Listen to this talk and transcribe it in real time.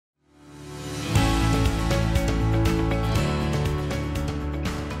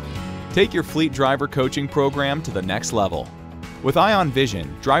Take your fleet driver coaching program to the next level. With iOn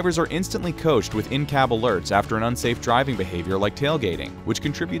Vision, drivers are instantly coached with in-cab alerts after an unsafe driving behavior like tailgating, which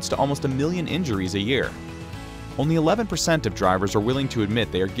contributes to almost 1 million injuries a year. Only 11% of drivers are willing to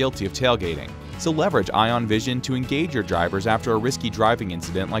admit they are guilty of tailgating, so leverage iOn Vision to engage your drivers after a risky driving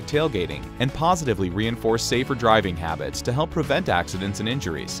incident like tailgating and positively reinforce safer driving habits to help prevent accidents and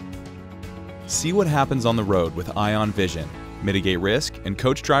injuries. See what happens on the road with iOn Vision. Mitigate risk and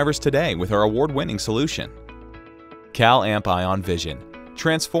coach drivers today with our award-winning solution. CalAmp iOn Vision.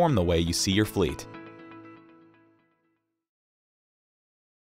 Transform the way you see your fleet.